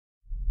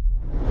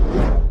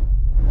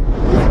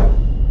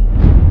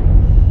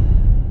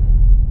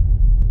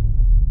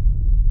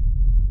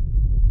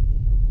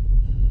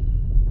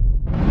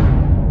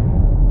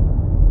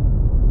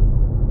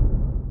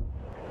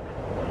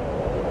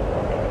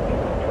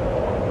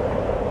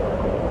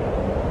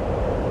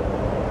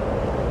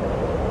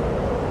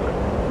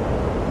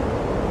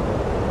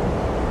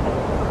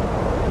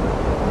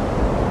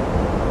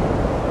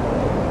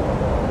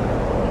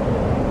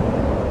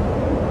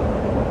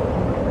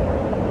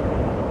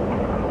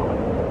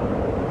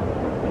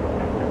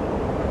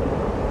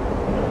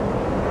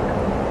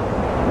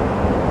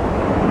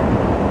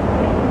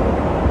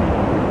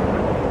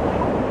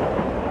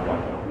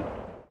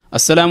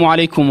Assalamu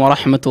alaikum wa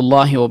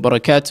rahmatullahi wa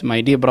barakatuh, my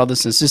dear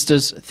brothers and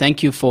sisters.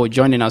 Thank you for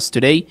joining us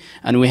today.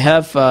 And we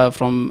have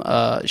from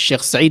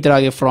Sheikh Saeed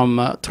Rage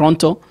from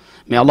Toronto.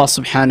 May Allah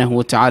subhanahu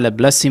wa ta'ala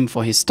bless him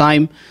for his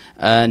time,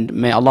 and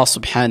may Allah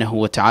subhanahu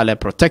wa ta'ala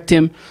protect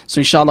him. So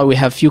inshallah we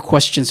have few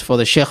questions for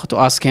the Sheikh to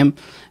ask him.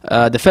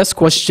 The first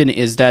question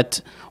is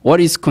that what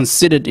is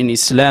considered in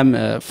Islam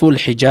full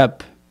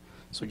hijab?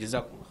 So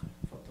Jazakumullahu.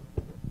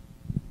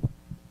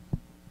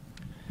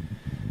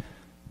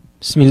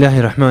 بسم الله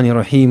الرحمن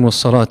الرحيم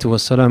والصلاة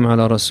والسلام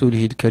على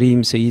رسوله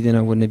الكريم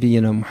سيدنا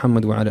ونبينا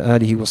محمد وعلى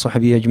آله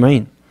وصحبه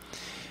أجمعين.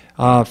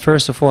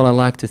 First of all, I'd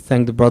like to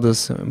thank the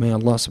brothers, may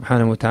Allah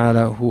subhanahu wa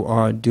ta'ala, who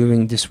are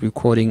doing this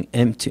recording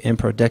end-to-end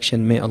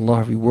production. May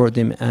Allah reward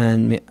them,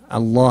 and may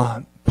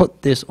Allah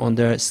put this on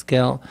their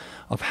scale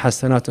of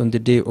hasanat on the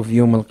day of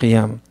Yawm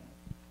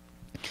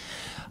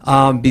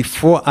al-Qiyamah.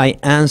 Before I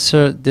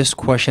answer this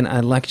question,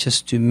 I'd like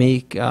just to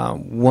make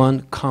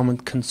one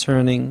comment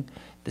concerning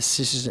the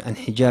sisters and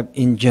hijab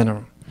in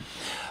general.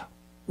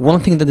 One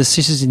thing that the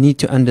sisters need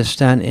to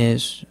understand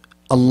is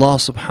Allah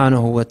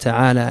subhanahu wa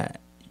ta'ala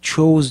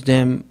chose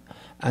them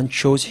and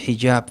chose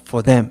hijab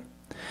for them.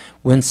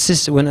 When a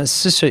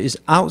sister is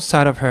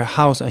outside of her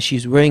house and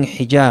she's wearing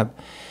hijab,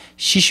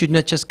 she should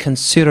not just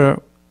consider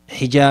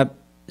hijab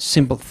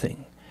simple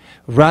thing.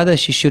 Rather,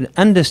 she should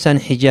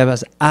understand hijab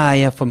as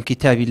ayah from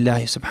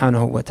kitabillah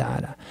subhanahu wa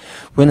ta'ala.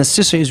 When a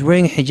sister is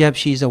wearing hijab,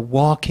 she is a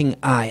walking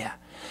ayah.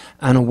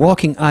 And a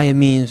walking ayah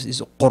means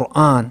is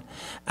Quran,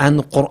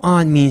 and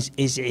Quran means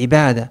is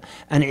ibadah,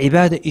 and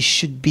ibadah it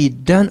should be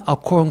done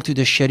according to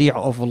the sharia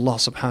of Allah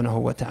subhanahu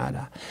wa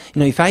ta'ala. You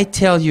know, if I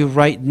tell you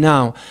right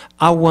now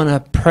I want to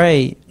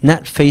pray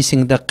not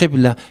facing the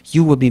qibla,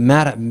 you will be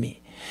mad at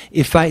me.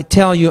 If I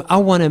tell you I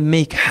want to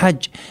make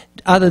hajj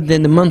other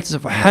than the months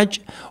of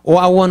hajj, or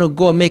I want to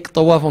go make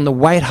tawaf on the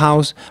White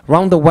House,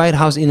 around the White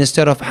House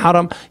instead of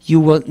haram, you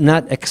will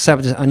not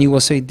accept it, and you will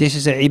say this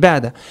is a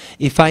ibadah.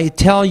 If I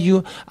tell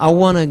you I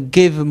want to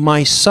give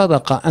my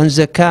sadaqah and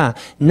zakah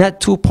not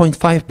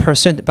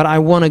 2.5%, but I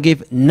want to give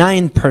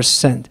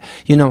 9%,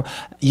 you know,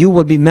 you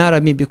will be mad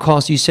at me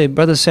because you say,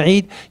 Brother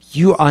Saeed,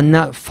 you are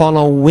not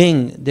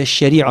following the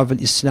sharia of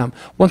Islam.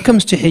 When it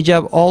comes to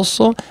hijab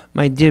also,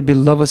 my dear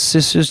beloved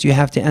sisters, you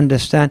have to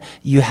understand,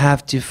 you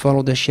have to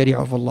follow the sharia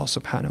of Allah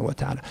subhanahu wa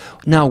ta'ala.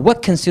 Now,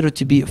 what considered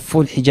to be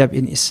full hijab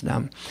in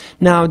Islam?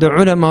 Now, the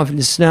ulama of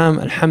Islam,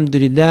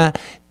 alhamdulillah,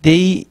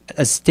 they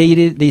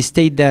stated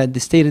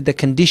the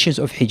conditions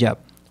of hijab.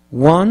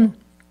 One,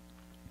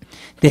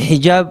 the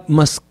hijab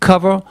must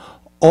cover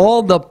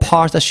all the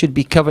parts that should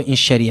be covered in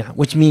sharia,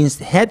 which means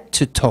head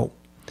to toe.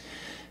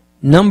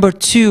 Number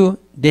two,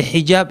 the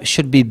hijab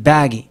should be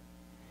baggy.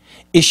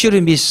 It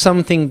shouldn't be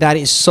something that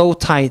is so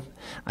tight.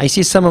 I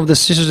see some of the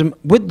sisters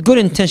with good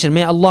intention,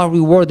 may Allah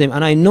reward them,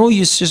 and I know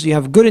you sisters, you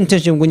have good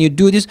intention when you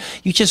do this,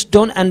 you just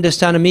don't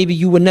understand, and maybe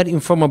you were not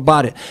informed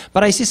about it.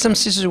 But I see some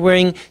sisters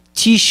wearing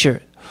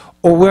t-shirt,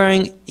 or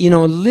wearing, you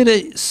know,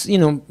 little, you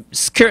know,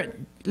 skirt,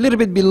 little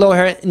bit below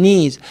her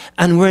knees,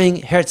 and wearing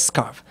hair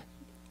scarf.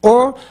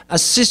 Or a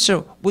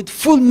sister with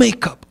full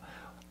makeup,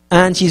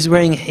 and she's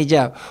wearing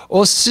hijab.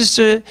 Or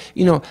sister,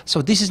 you know,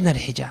 so this is not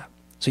hijab.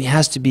 So it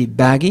has to be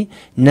baggy,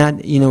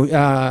 not, you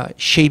know,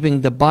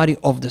 shaping the body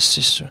of the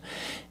sister.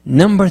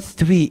 Number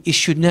three, it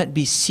should not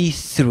be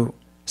see-through.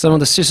 Some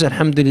of the sisters,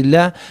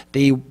 alhamdulillah,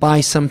 they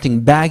buy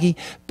something baggy,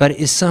 but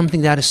it's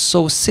something that is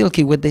so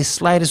silky. With the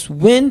slightest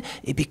wind,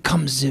 it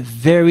becomes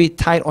very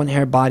tight on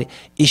her body.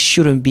 It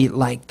shouldn't be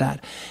like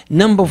that.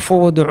 Number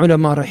four, the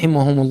ulama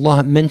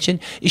rahimahumullah mentioned,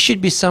 it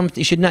should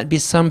not be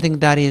something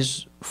that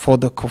is for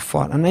the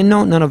kuffar. And I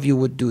know none of you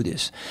would do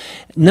this.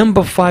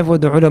 Number five,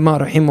 what the ulama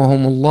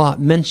rahimahumullah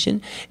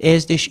mentioned,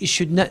 is that it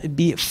should not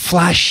be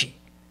flashy.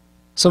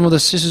 Some of the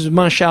sisters,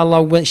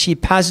 mashallah, when she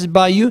passes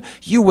by you,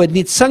 you would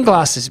need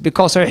sunglasses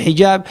because her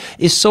hijab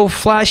is so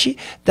flashy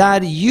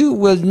that you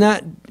will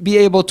not be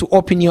able to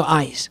open your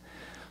eyes.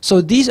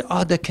 So these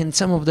are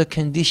some of the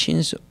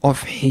conditions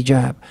of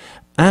hijab.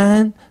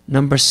 And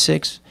number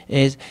six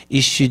is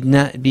it should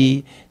not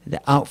be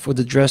for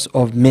the dress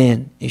of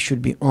men. It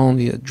should be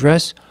only a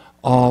dress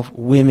of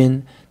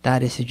women.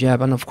 That is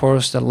hijab. And of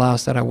course, the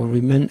last that I will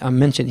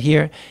mention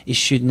here, it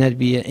should not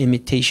be an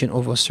imitation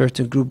of a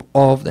certain group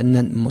of the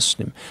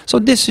non-Muslim. So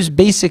this is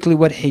basically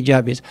what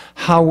hijab is.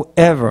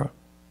 However,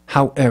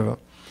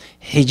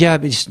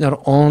 hijab is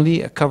not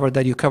only a cover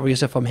that you cover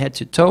yourself from head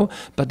to toe,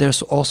 but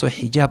there's also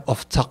hijab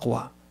of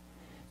taqwa.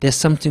 There's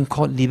something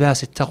called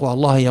libas al-taqwa.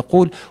 Allah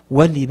yaqul,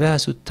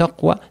 وَلِبَاسُ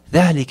التَّقْوَى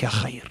ذَلِكَ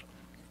خَيْرٌ.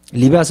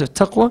 Libas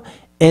al-taqwa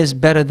is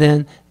better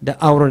than the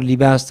outer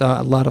libas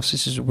that a lot of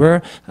sisters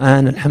wear.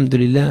 And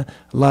alhamdulillah,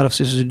 a lot of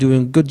sisters are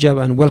doing a good job.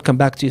 And welcome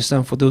back to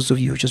Islam for those of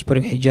you who are just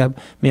putting hijab.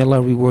 May Allah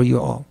reward you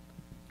all.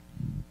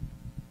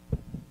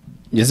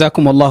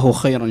 Jazakumullahu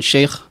kheyran,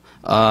 Sheikh.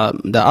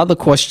 The other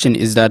question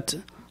is that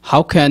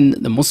how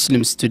can the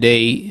Muslims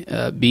today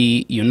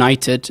be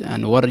united,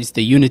 and what is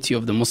the unity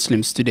of the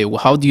Muslims today?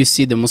 How do you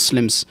see the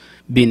Muslims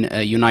being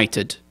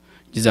united?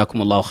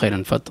 Jazakumullahu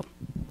kheyran, faddal.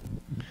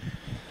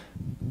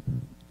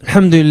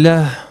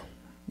 Alhamdulillah,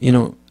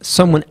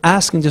 someone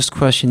asking this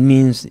question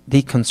means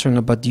they concerned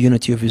about the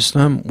unity of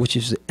Islam, which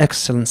is an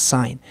excellent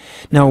sign.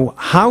 Now,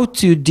 how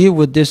to deal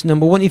with this?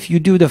 Number one, if you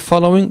do the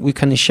following, we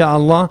can,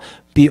 inshallah,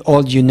 be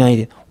all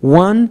united.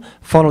 One,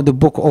 follow the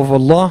book of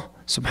Allah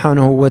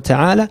subhanahu wa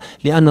ta'ala,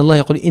 لأن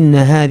الله يقول إن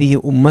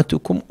هذه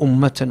أمتكم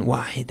أمة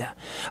واحدة.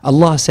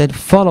 Allah said,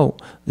 follow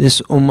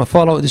this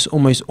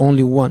ummah is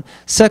only one.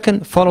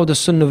 Second, follow the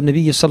sunnah of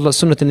Nabi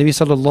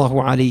صلى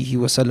الله عليه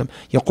وسلم.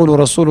 يقول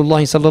رسول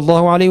الله صلى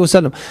الله عليه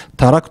وسلم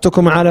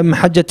تركتكم على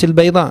محجة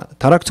البيضاء.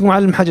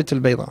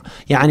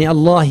 يعني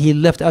Allah, He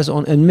left us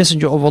on, a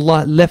messenger of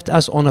Allah left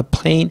us on a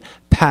plain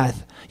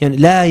path.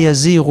 لا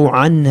يزيغ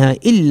عنها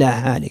إلا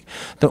هالك.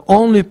 The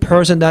only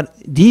person that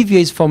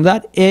deviates from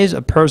that is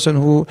a person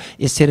who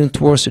is heading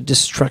towards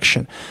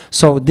destruction.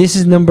 So this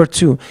is number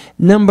two.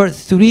 Number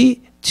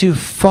three, to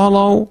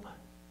follow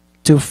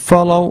the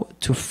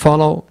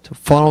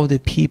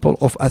people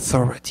of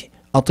authority.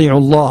 أطيعوا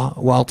الله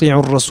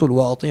وأطيعوا الرسول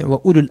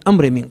وأولي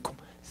الأمر منكم.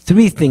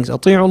 Three things.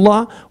 أطيعوا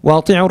الله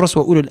وأطيعوا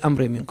الرسول وأولي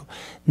الأمر منكم.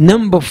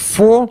 Number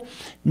four,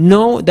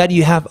 know that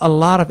you have a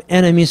lot of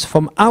enemies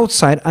from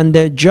outside, and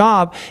their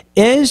job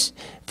is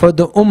for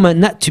the ummah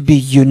not to be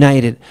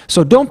united.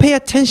 So don't pay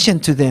attention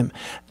to them.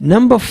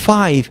 Number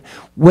five,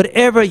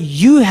 whatever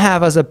you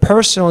have as a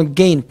personal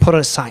gain, put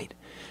aside.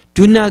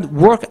 Do not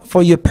work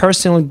for your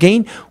personal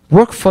gain.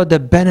 Work for the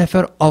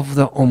benefit of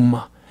the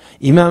ummah.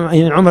 Imam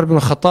Umar ibn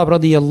Khattab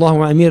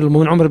radiyallahu Amir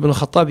al-Mu'min Umar ibn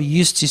Khattab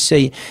used to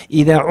say,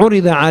 إذا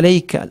عرض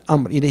عليك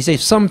الأمر, they say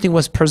if something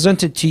was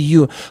presented to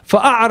you,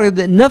 فأعرض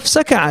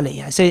نفسك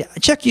عليها. Say,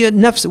 check your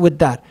nafs with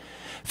that.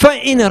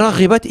 فإن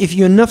رغبت, if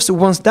your nafs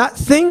wants that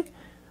thing,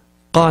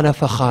 قال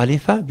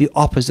فخالفة, be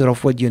opposite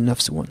of what your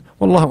nafs wants.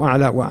 والله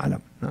أعلى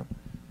وأعلم.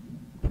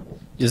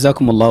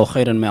 Jazakumullahu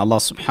kheyran. May Allah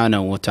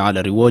subhanahu wa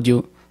ta'ala reward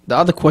you. The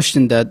other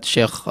question that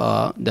Sheikh,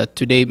 that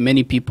today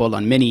many people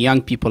and many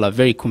young people are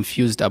very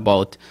confused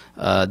about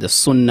the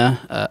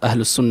Sunnah,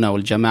 Ahlul Sunnah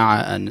wal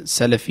Jama'ah and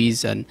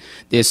Salafis, and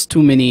there's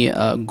too many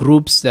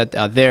groups that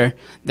are there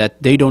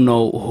that they don't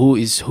know who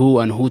is who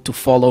and who to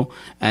follow,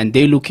 and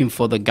they're looking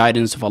for the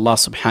guidance of Allah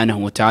subhanahu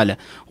wa ta'ala.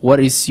 What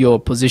is your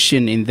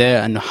position in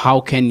there, and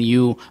how can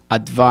you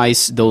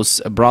advise those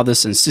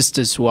brothers and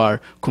sisters who are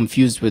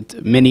confused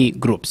with many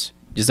groups?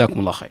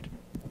 Jazakumullahu khair.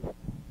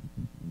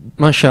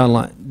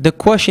 MashaAllah. The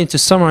question, to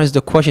summarize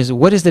the question, is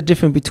what is the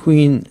difference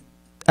between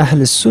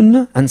Ahl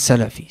Sunnah and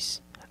Salafis?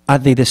 Are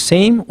they the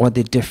same or are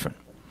they different?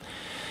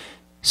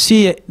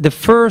 See, the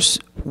first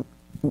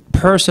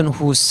person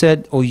who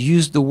said or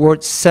used the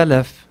word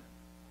Salaf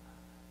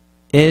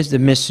is the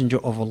Messenger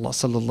of Allah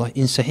sallallahu.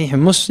 In Sahih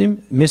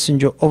Muslim,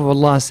 Messenger of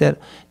Allah said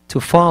to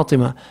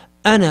Fatima,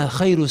 Ana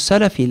khayru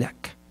salafi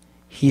lak.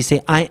 He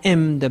said, I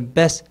am the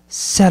best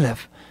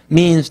Salaf,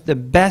 means the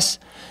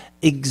best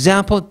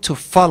example to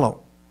follow.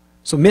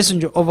 So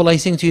Messenger of Allah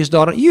is saying to his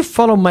daughter, you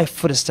follow my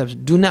footsteps,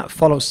 do not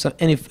follow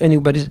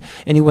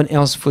anyone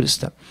else's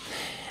footsteps.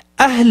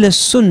 Ahl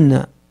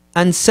Sunnah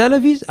and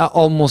Salafis are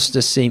almost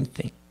the same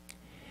thing.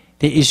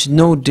 There is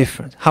no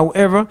difference.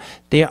 However,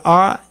 there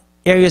are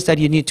areas that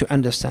you need to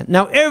understand.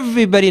 Now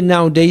everybody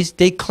nowadays,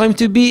 they claim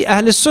to be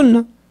Ahl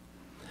Sunnah.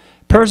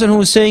 Person who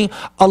is saying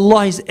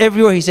Allah is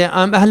everywhere, he says,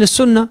 I'm Ahl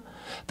Sunnah.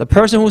 The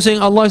person who's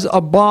saying Allah is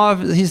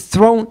above His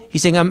throne,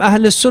 he's saying I'm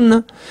Ahl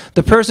Sunnah.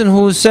 The person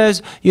who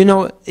says,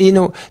 there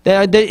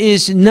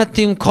is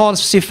nothing called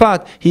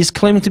sifat, he's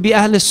claiming to be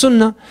Ahl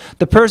Sunnah.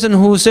 The person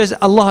who says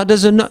Allah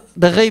doesn't know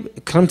the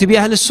ghaib, claim to be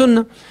Ahl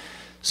Sunnah.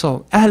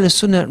 So Ahl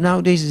Sunnah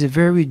nowadays is a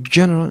very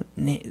general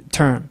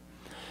term.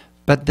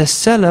 But the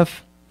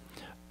Salaf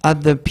are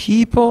the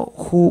people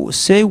who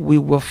say we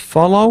will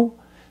follow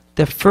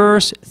the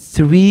first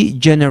three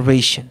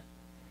generations.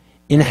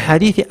 In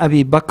Hadith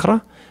Abi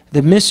Bakr,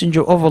 the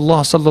Messenger of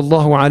Allah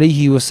sallallahu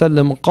alayhi wa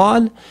sallam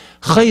قال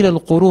خير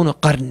القرون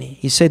قرني.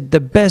 He said the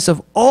best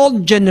of all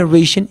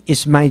generation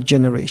is my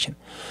generation.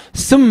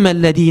 ثم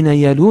الذين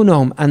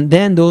يلونهم, and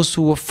then those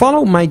who will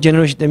follow my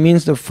generation, that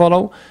means they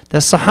follow the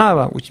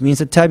Sahaba, which means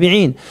the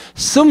Tabi'een.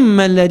 ثم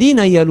الذين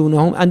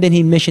يلونهم, and then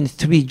he mentioned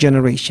three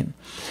generations.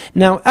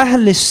 Now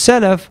Ahl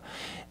Salaf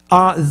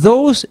are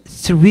those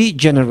three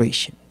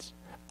generations,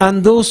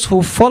 and those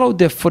who follow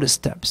their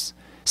footsteps,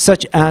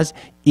 such as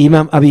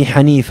Imam Abi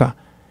Hanifa.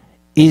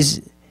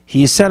 Is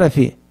he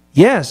Salafi?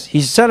 Yes,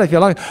 he's Salafi.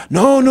 Like,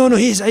 no,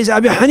 he's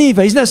Abu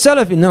Hanifa, he's not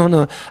Salafi.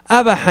 No,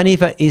 Abu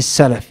Hanifa is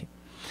Salafi.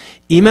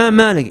 Imam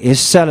Malik is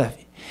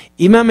Salafi.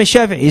 Imam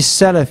Shafi'i is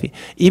Salafi.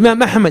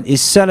 Imam Ahmad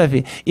is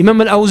Salafi.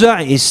 Imam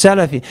Al-Awza'i is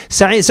Salafi.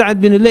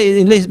 Sa'ad bin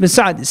Layth bin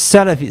Sa'ad is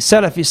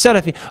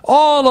Salafi.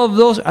 All of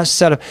those are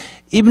Salafi.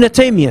 Ibn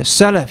Taymiyyah,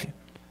 Salafi.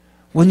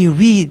 When you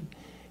read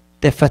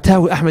the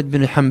Fatawi Ahmad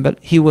bin Hanbal,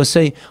 he will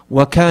say,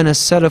 وَكَانَ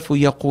السَّلَفُ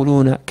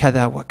يَقُولُونَ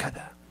كَذَا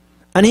وَكَذَا.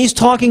 And he's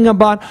talking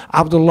about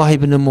Abdullah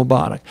ibn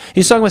Mubarak.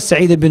 He's talking about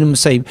Sa'id ibn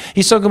Musayyib.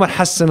 He's talking about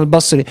Hassan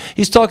al-Basri.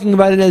 He's talking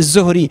about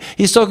al-Zuhri.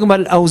 He's talking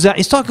about al-Awza'.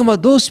 He's talking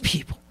about those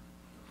people.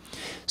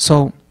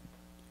 So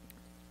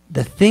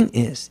the thing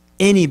is,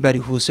 anybody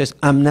who says,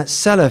 I'm not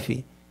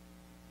Salafi,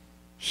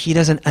 he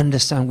doesn't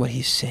understand what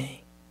he's saying.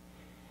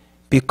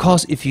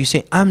 Because if you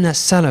say, I'm not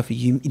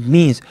Salafi, it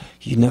means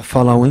you're not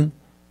following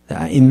the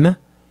A'imma,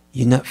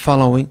 you're not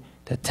following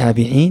the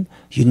Tabi'een,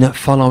 you're not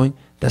following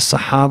the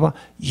Sahaba,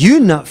 you're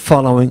not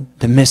following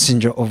the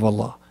Messenger of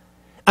Allah.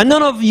 And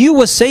none of you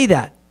will say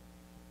that.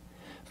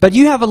 But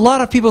you have a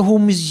lot of people who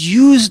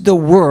misuse the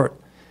word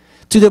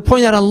to the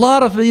point that a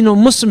lot of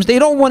Muslims, they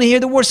don't want to hear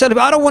the word Salaf.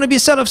 I don't want to be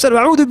Salaf,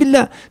 A'udhu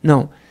Billah.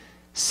 No,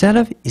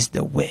 Salaf is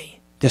the way.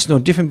 There's no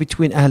difference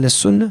between Ahl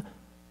Sunnah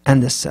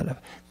and the Salaf.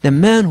 The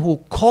man who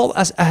called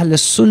us Ahl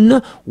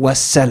Sunnah was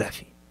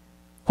Salafi.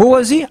 Who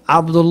was he?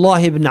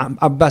 Abdullah ibn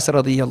Abbas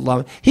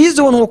radiyallahu anhu. He's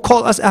the one who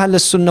called us Ahl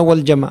Sunnah wal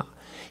Jama'ah.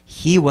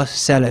 He was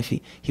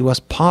Salafi. He was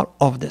part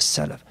of the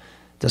Salaf.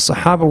 The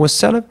Sahaba was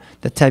Salaf,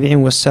 the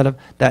Tabi'in was Salaf,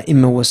 the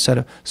Imam was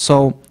Salaf.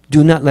 So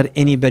do not let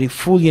anybody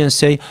fool you and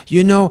say,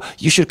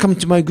 you should come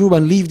to my group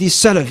and leave these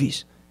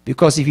Salafis.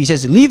 Because if he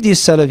says, leave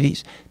these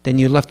Salafis, then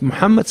you left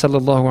Muhammad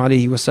sallallahu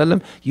alayhi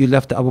wasallam, you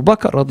left Abu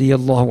Bakr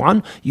radiyallahu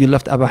anhu, you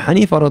left Abu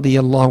Hanifa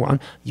radiyallahu anhu,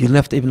 you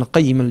left Ibn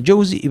Qayyim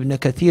al-Jawzi, Ibn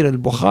Kathir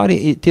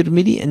al-Bukhari,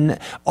 Tirmidhi, and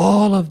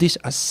all of these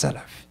as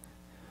Salaf.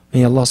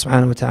 May Allah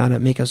subhanahu wa ta'ala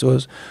make us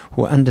those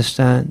who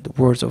understand the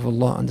words of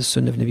Allah and the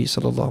Sunnah of Nabi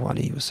sallallahu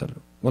alayhi wasallam.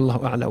 Wallahu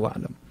a'la wa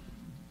a'lam.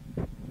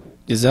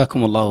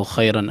 Jazakumullahu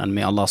kheyran, and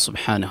may Allah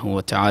subhanahu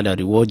wa ta'ala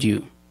reward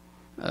you.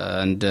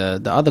 And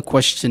the other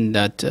question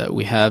that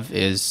we have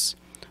is,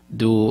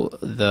 do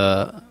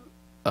the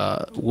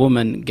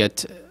women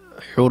get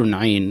hurun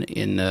ayn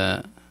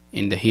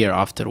in the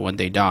hereafter when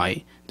they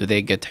die? Do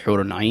they get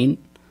hurun ayn?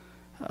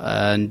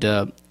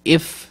 And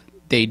if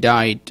they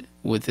died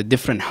with a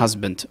different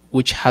husband,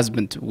 which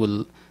husband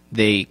will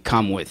they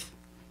come with?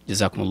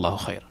 Jazakumullahu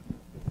khairan.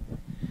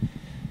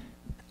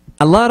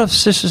 A lot of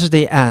sisters,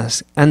 they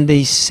ask and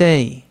they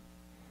say,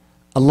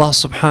 Allah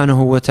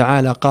subhanahu wa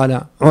ta'ala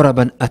قال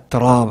عربا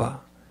أترابا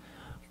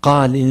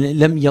قال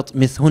لم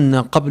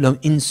يطمثهن قبلهم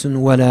إنس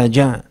ولا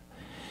جان.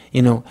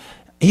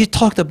 He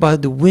talked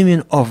about the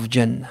women of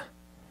Jannah,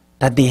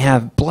 that they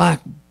have black,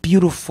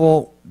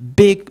 beautiful,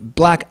 big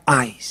black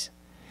eyes.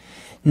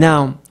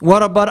 Now,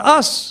 what about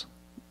us?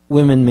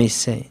 Women may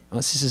say,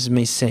 or sisters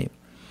may say.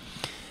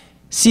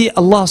 See,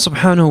 Allah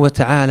subhanahu wa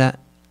ta'ala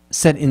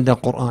said in the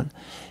Quran,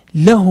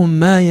 لهم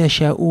ما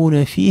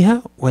يشاءون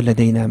فيها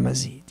ولدينا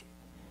مزيد.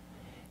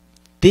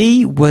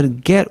 They will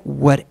get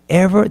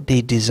whatever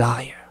they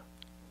desire.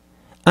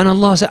 And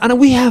Allah said, and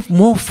we have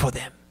more for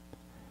them.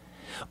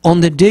 On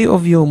the day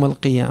of Yawm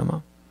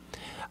al-Qiyamah,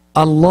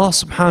 Allah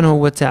subhanahu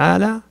wa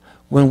ta'ala,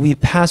 when we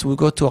pass, we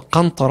go to a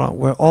qantara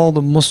where all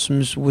the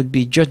Muslims would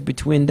be judged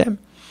between them.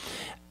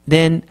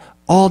 Then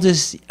all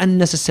this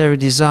unnecessary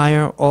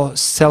desire or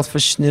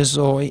selfishness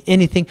or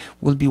anything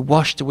will be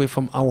washed away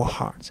from our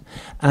hearts.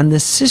 And the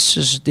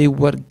sisters, they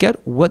will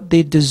get what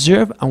they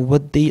deserve and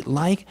what they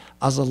like,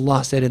 as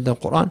Allah said in the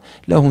Quran,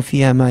 لَهُمْ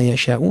فِيهَا مَا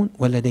يَشَاءُونَ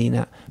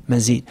وَلَدَيْنَا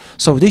مَزِيدٌ.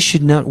 So they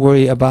should not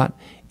worry about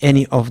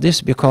any of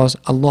this, because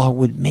Allah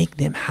would make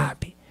them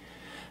happy.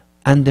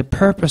 And the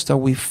purpose that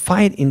we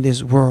fight in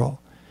this world,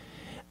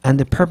 and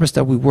the purpose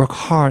that we work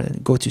hard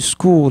and go to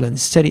school and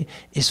study,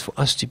 is for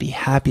us to be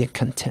happy and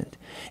content.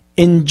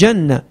 In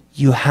Jannah,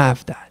 you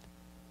have that.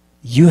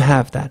 You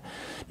have that.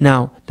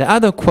 Now, the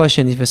other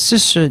question, if a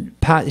sister,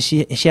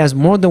 she has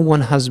more than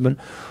one husband,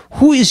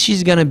 who is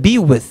she going to be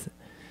with?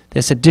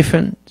 There's a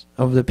difference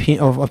of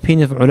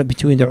opinion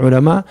between the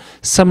ulama.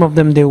 Some of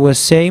them, they will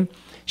say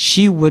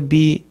she would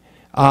be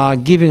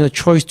given a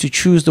choice to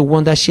choose the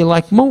one that she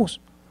liked most.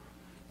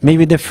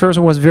 Maybe the first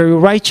one was very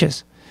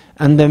righteous,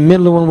 and the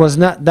middle one was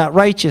not that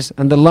righteous,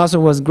 and the last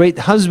one was great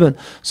husband.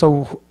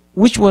 So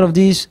which one of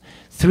these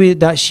three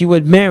that she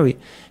would marry?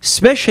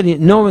 Especially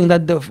knowing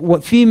that the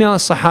female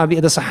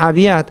sahabi, the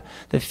sahabiyat,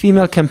 the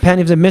female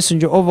companions of the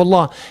Messenger of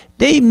Allah,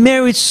 they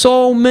married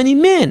so many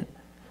men.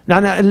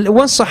 Now,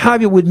 one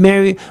sahabi would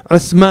marry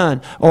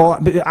Uthman or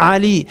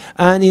Ali,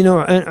 and and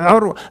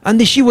Urwa,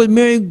 and she would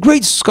marry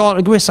great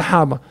scholar, great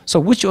sahaba. So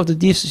which of the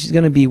these she's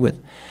going to be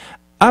with?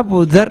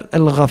 Abu Darda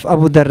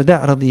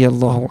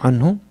radiyallahu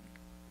anhu,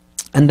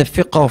 and the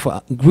fiqh of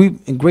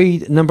a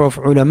great number of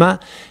ulama,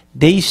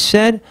 they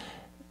said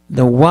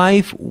the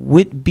wife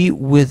would be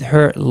with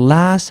her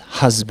last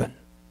husband.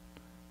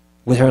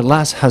 With her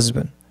last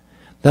husband.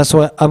 That's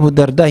why Abu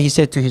Darda, he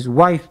said to his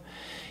wife,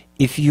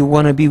 if you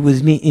want to be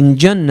with me in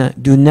Jannah,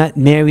 do not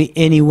marry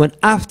anyone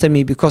after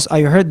me, because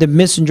I heard the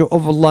Messenger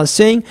of Allah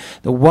saying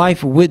the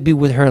wife would be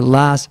with her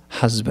last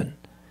husband.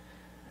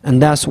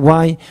 And that's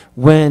why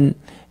when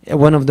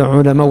one of the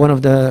ulama, one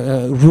of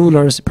the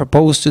rulers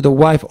proposed to the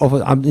wife of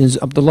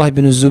Abdullah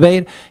ibn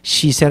Zubayr,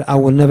 she said, I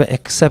will never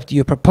accept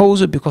your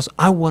proposal because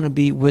I want to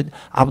be with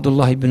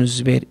Abdullah ibn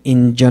Zubayr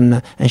in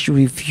Jannah. And she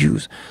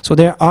refused. So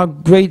there are a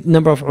great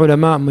number of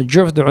ulama,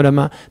 majority of the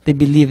ulama, they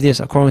believe this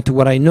according to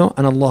what I know,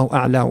 and Allahu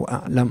a'la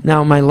wa a'lam.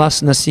 Now my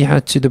last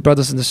nasiha to the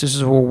brothers and the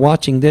sisters who are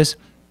watching this,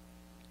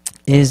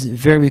 is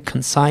very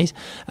concise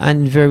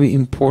and very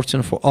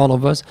important for all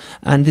of us.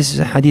 And this is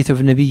a hadith of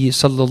Nabi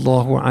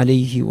sallallahu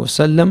alayhi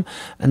wasallam,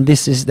 and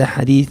this is the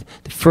hadith,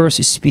 the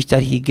first speech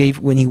that he gave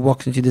when he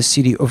walked into the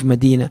city of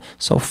Medina.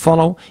 So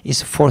follow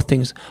is 4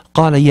 things.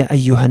 قال يا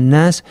أيها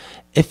الناس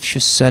افشوا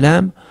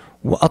السلام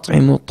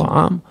وأطعموا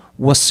الطعام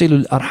وصلوا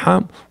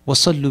الأرحام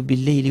وصلوا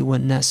بالليل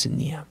والناس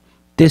النيام.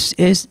 This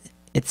is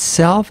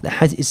itself, the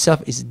hadith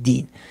itself is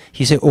deen.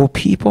 He said, "O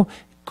people,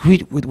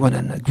 greet with one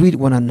another, greet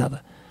one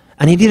another."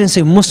 And he didn't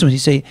say Muslims, he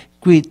said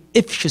greet,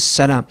 ifshu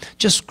salam,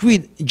 just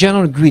greet,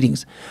 general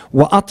greetings.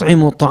 Wa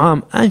at'imu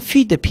ta'am, and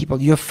feed the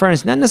people, your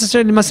friends, not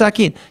necessarily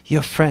masakin,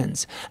 your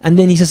friends. And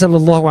then he says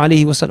sallallahu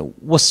alayhi wa sallam,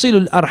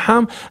 wasilul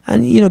arham,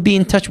 and be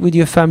in touch with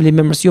your family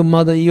members, your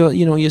mother, your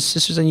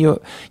sisters, and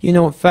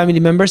your family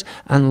members.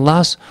 And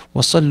last,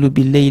 wasallu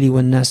bil-layli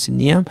wan-nas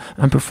niyam,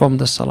 and perform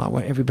the salah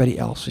where everybody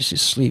else is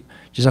asleep.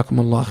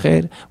 Jazakumullahu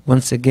khair.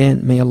 Once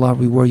again, may Allah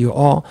reward you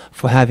all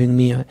for having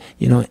me,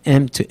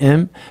 M to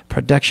M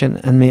production,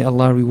 and may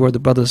Allah reward the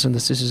brothers and the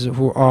sisters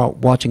who are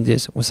watching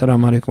this.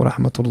 Wassalamu alaikum wa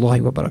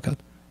rahmatullahi wa barakatuh.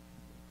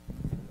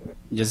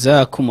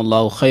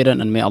 Jazakumullahu kheyran,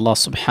 and may Allah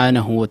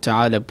subhanahu wa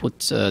ta'ala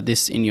put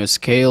this in your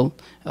scale,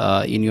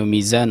 in your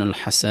mizan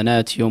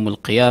al-hasanat yawm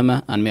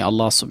al-qiyamah, and may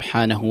Allah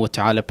subhanahu wa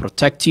ta'ala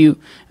protect you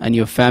and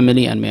your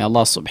family, and may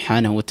Allah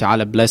subhanahu wa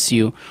ta'ala bless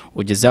you.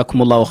 Wa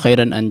jazakumullahu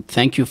kheyran, and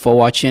thank you for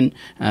watching,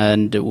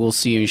 and we'll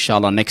see you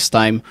inshallah next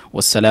time.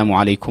 Wassalamu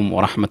alaikum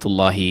wa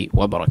rahmatullahi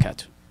wa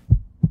barakatuh.